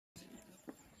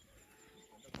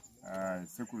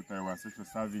Secretary of Social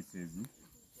Services,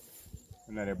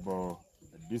 Honorable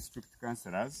District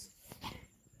Councillors,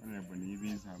 Honorable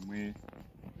Nibiz hamwe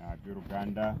na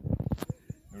Uganda,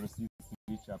 LCV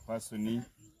chairperson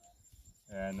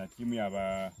na timu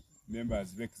y'aba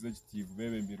members b'executive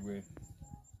bebembirwe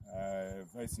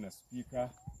vice na speaker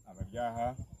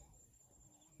abaryaha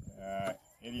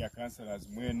area councillors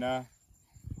mwena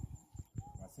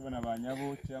basibona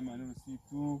banyabo chairman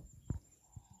w'urusitu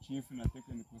chief na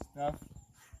technical staff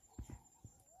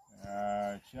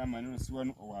chairman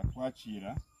w'urusiwanu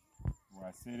watwakira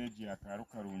wa sereji ya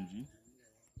Karungi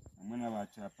hamwe n'aba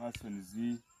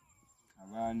chairpersons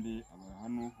abandi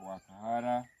hano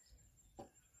wakahara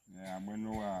hamwe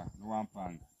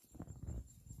n'uwampanga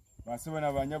basibona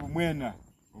abanyabo mwena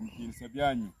umukinisa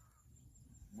byanyu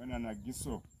mwena na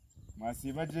giso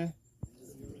mwasibaje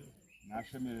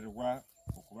nashemererwa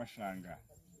ukubashanga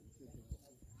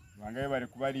bangaye bari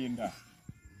kubarinda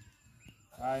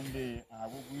kandi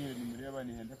abugwire ni mureba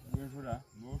ni henda kubinjura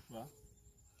noshwa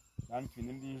kandi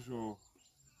ndijo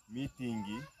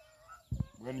meeting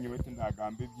bwo nyobete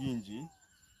ndagambe byinji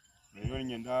rero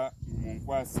nyenda mu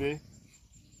nkwase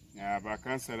aba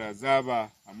kansala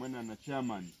zaba hamwe na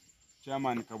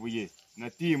chairman Kabuye na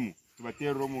timu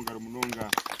tubatero mu ngaro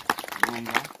munonga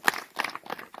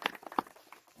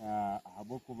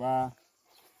abo kuba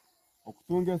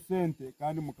okutunga sente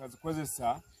kandi mukazi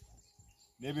kozesa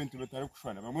n'ebintu bitari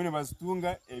kushwana bamwe ne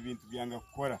bazitunga ebintu byanga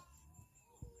gukora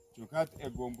cyokati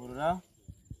egomborora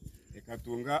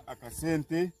ekatunga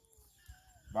akasente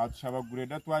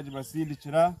batushabagureda twaje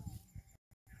basindikira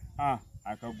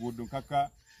akagudu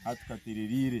kaka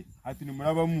hatukatirire hati ni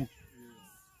murabamu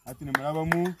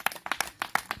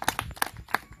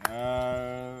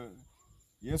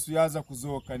Yesu yaza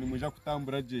kuzoka ni muja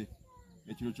kutambura je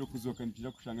ekiro cyo kuzoka ni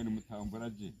kija kushanga ni mutambura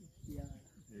je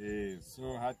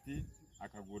so hati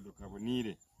akagudu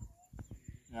kabonire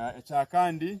echa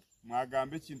kandi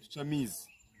mwagambe kintu cyamizi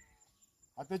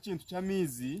hata kintu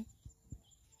cyamizi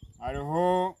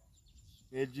hariho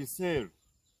egisel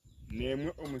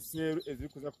nemwe omuseru eziri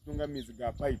kuza kutunga mizi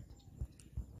ga pipe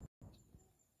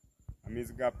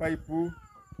amizi ga pipe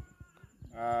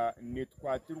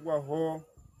nitwatirwaho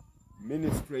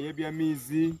ministry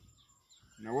y'ebyamizi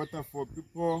na water for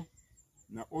people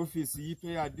na office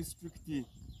yito ya district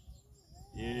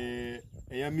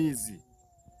ya mizi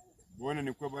bona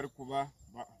nikwe bari kuba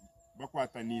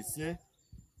bakwatanise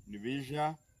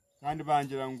nibija kandi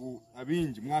bangira ngo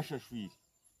abinji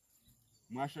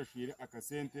mwashashwire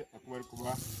akasente akubari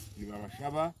kuba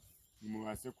nibabashaba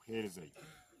nimubase kuhereza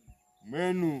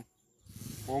mwenu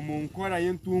omunkora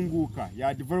yentunguka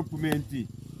ya development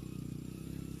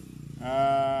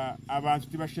abantu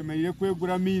tibashemerire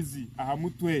kwegura mizi aha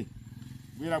mutwe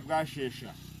bwira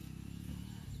bwashesha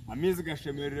amizi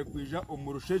gashemerire kwija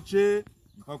omurusheke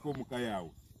mpaka muka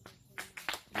yawe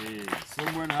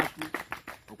so mwana hati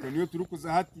uko niyo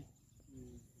turukuza hati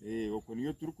uko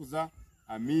niyo turukuza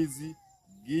amizi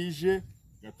gije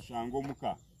gatushango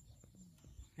muka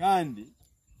kandi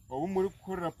obu muri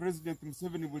kukorera President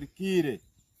Museveni bulikire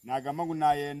nagamba ngo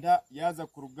nayenda yaza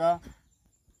kuruga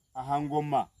aha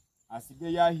Nkoma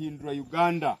asige yahindura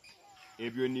Uganda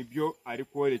ebyo nibyo ari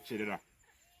korekerera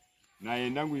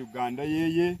nayenda ngo Uganda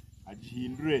yeye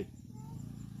agihindure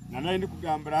nanaye ndi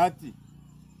kugambira hati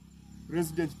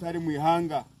President tari mu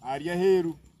ihanga ariya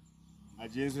heru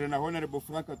agenzura na Honorable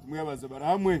Frank tumwebaza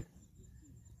barahamwe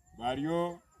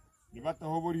bariyo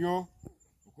nibataho buryo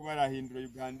uko barahindura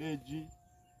Uganda eji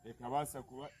ekabasa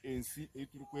kuba ensi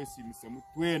eturi kwesimisa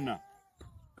mutwena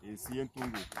ensi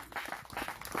yentunguka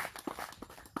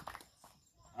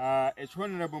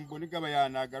Honorable Mboniga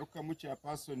bayana garuka mu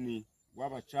chairperson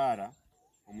w'abacara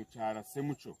omucara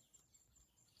semuco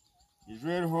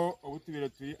ijwerho obutubire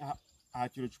turi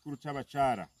ahakiro kikuru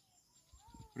cy'abacara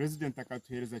President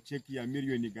akatuhereza cheki ya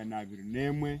miliyoni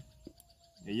 200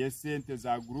 eyesente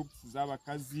za groups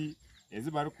z'abakazi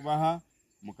ezibari kubaha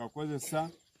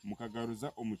mukakozesa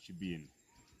mukagaruza omukibina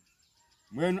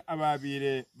mwenu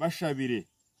ababire bashabire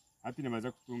hati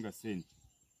nebaza kutunga sente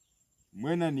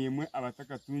mwena nimwe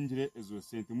abatakatungire ezo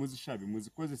sente muzishabi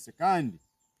muzikozese kandi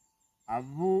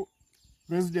abu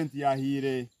President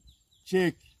yahire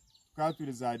cheki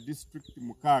tukaturiza district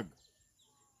mukaga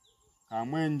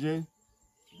Kamwenge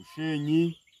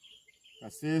Bushenyi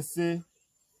Kasese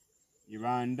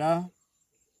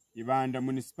Ibanda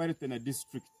municipality na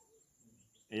district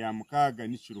eya mukaga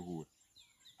n'ikiruhura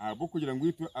abo kugira ngo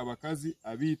itwe abakazi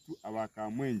abitu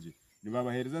abakamwenge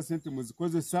nibabahereza sente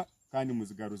muzikozesa kandi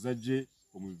muzigaruza je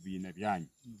mu bina byanyu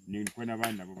ni nkwe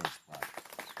nabandi nabo bazitwara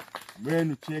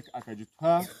mwenu check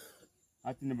akagitwa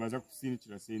hati nibaza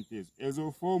kusinikira sentezo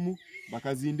ezo fomu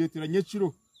bakazindetera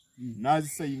nyekiro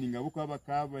nazisayininga buko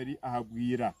abakabari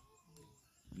ahagwira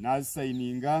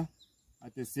nazisayininga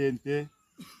ate sente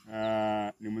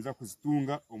nimuza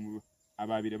kuzitunga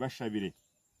ababire bashabire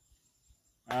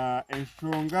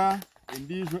enshonga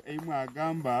endijo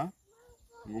eyimwagamba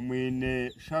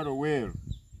ngumwine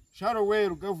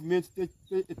Sharowell government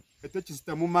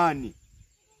etekisita mumani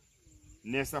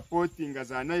ne supporting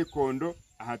za nayikondo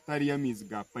ahatari yamizi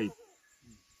ga pipe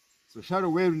so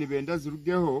Sharowell nibenda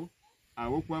zirugeho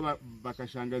abo kwa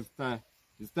bakashanga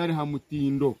zitari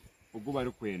hamutindo ubwo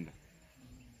bari kwenda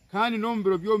kandi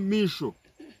nombero byo misho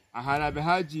aharabe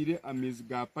hagire amizi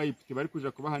ga pipe tibari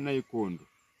kuja kubaha nayikondo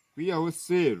kwiyaho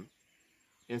sero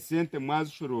esente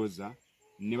mwazishoroza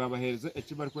nibabahereza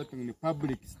ekibari kwatinga ni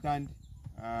public stand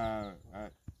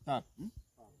tap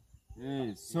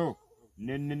so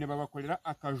nene babakolera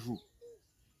akaju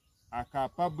aka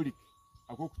public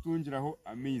ako kutungiraho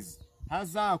amizi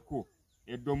hazako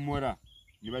edomora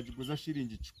nibagiguza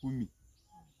shiringi 10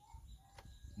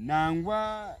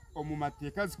 nangwa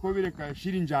omumateka zikobireka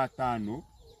shiringi 5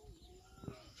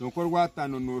 choko rwa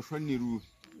 5 nosho niru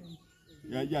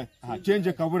ya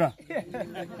change kabura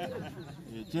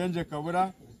change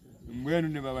kabura mwenu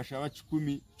nibabashaba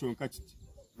 10 chonka kiti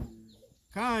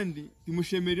kandi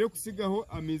timushemereye kusigaho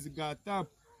amizi ga tap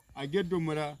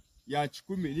agedomora ya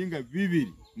 10 ringa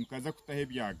 2 mukaza kutahe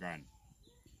byagana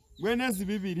mwenezi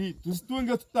 2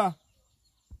 tuzitunge tuta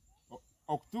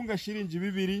okutunga shiringi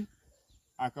 2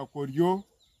 akakoryo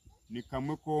ni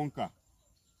kamwe konka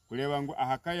kureba ngo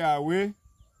ahaka yawe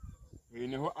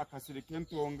weneho akasirike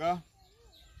ntonga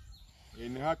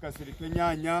weneho akasirike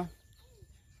nyanya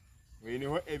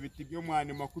weneho ebiti byo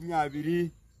mwane 20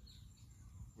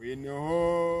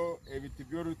 weneho ebiti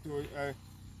byo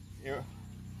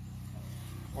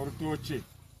orutoche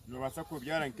nobasa ko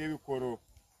byara nkebikoro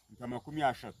nka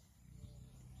 30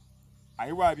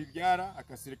 ayi wabibyara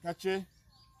akasirikace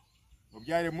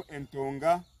obyaremu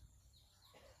entonga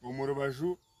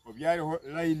omurubaju obyareho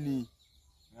line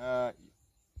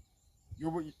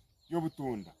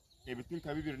yobutunda ebiti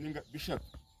nka 2 ninga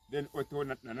bishatu then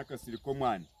otona nakasiriko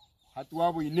mwana hati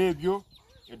wabo inebyo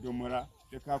edomora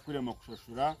tekakurema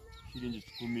kushoshura shiringi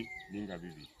 10 ninga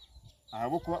 2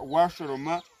 ahabo kwa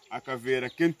washoroma akavera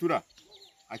kentura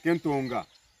akentonga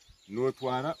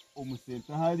notwara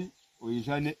omusenta hari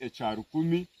oyijane echaru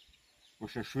 10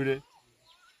 oshashure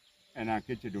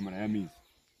enakeche domora yamizi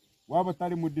wabo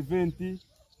tari mu diventi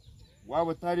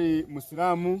wabo tari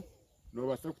musiramu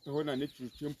nobasa kutahona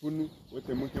n'ekintu cy'empunu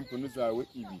wote mu kempunu zawe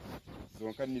ibi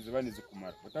zonka nizibani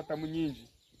zikumara utata munyinji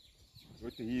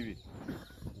wote hivi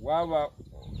waba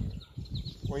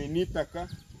oyinitaka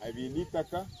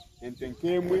abinitaka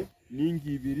entenkemwe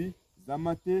ningi 2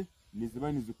 zamate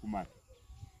nizibani zikumara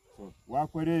so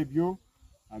wakorebyo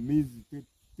amizi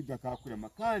tigakakurema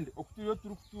kandi okuturiyo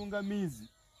turi kutunga amizi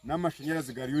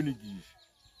n'amashanyarazi gariyonigisha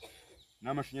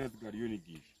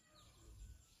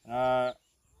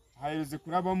hayoze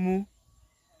kurabamu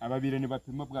ababire ni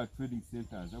bapima bwa trading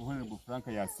centers abone Frank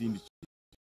yasindi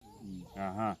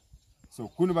aha so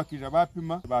kuno bakija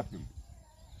bapima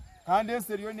kandi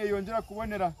eseriyo ne yongera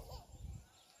kubonera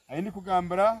ayindi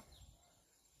kugambara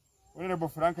Honorable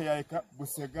Frank yaeka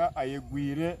busega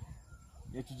ayegwire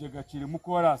ekijega kiri mu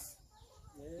chorus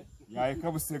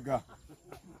yaeka busega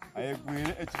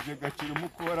ayegwire ekijega kiri mu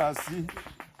chorus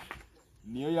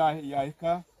niyo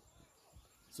yaeka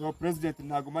so president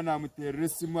ntaguma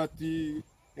namutereresimu ati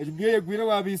ejibiye yegwire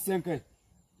wabisenke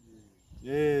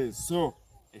so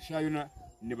eshayuna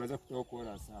nibaza kutaho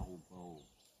chorus ahubwo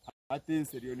ate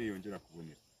seriyo ne yongera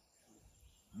kubonera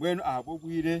mweno ahabo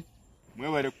bwire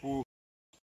mwebare ku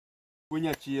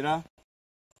kunyakira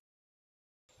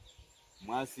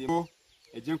mwasimo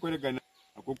eje nkoregana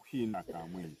ako kuhinda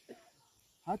Kamwenge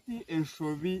hati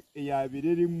enshobi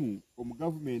eyabirerimu omu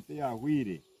government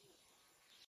yahwire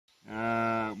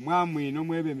mwamwe no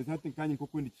mwebe misati nkanye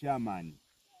kukundi chairman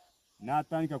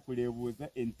natandika kulebuza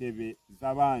entebe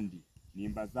zabandi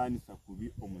nimba zanisa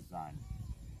kubi omuzani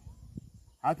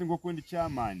hati ngokundi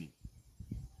chairman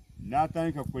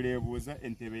natandika kulebuza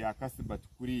entebe ya Kasibat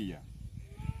kuriya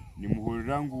ni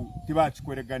muhurirangu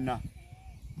tibachikoregana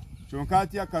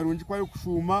chonkati ya Karungi kwari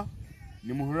kushuma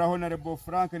ni muhuriraho na Rebo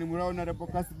Frank ni muhuriraho na Rebo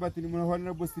Kasibat ni muhuriraho na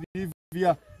Rebo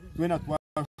Silvia twena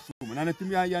twashuma nane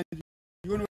timu ya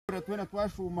yono twena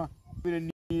twashuma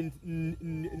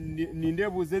ni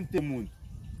ndebuze nte muntu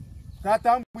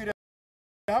katambwira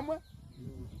hamwe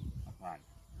apana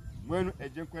mwenu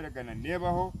eje kweregana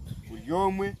nebaho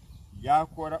uryomwe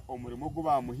yakora umurimo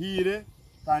gubamuhire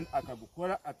kandi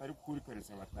akagukora atari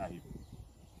kurikanisa batahiwe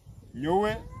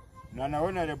nyowe na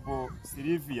Honorable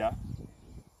Sylvia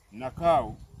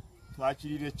Nakau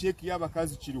twakirire cheki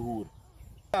y'abakazi Kiruhura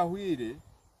ahwire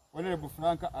Honorable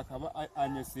Frank akaba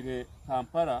anyesire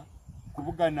Kampala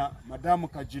kubugana Madame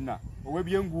Kajina owe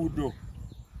byengudo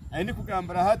ayindi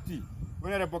kugambara hati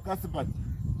Honorable Kasbat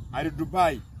ari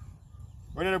Dubai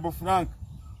Honorable Frank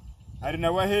ari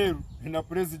na Waheru na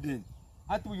President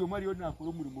hati uyo Mario nakora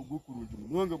umurimo gwo kurungi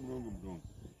munonga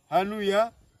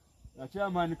hanuya na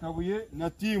chairman Kabuye na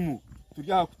timu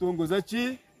turya kutongoza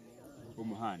ki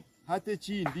umuhanda hate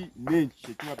kindi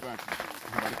menshi kiba bantu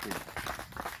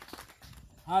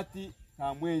hati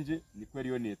Kamwenge ni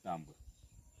kweriyo netambura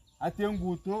hati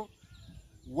nguto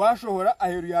washohora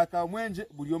aheru ya Kamwenge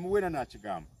buri yomu wena na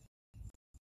kigamba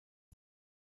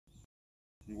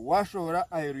ngo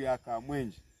washohora aheru ya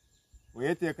Kamwenge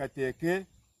oyeteka teke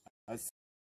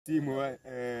asimu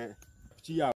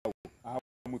kiyawo aha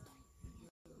muto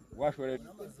washore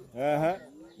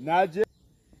naje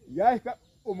yahika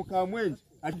umukamwenge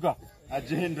ajwa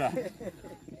agenda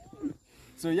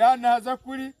so yanaza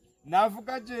kuri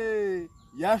navuga je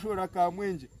yashora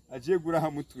Kamwenge agiye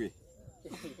gura mutwe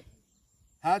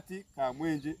hati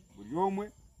Kamwenge buri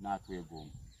yomwe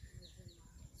natwegomba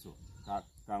so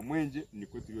Kamwenge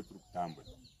niko turiyo turukutambura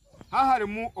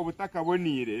haharimu obutaka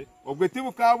bonire obweti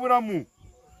bukaburamu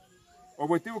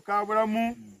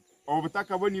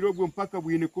obutaka bonire obwo mpaka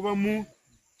bwine kubamu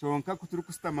cyonka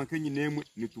kuturukusitama nkenyinemu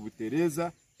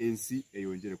nitubutereza ensi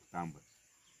eyongere kutambura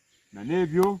na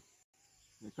nebyo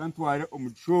nekantware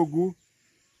omugishogu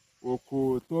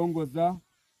okutongoza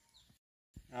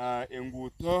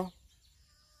enguto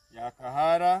ya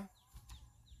Kahara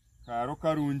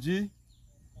Karungi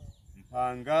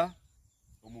mpanga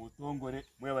omutongore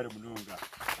mwebare munonga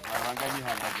abanga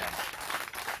nihangajana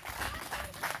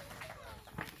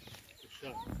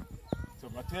so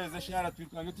batweze shara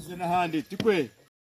twitwange tuze nahandi tikwe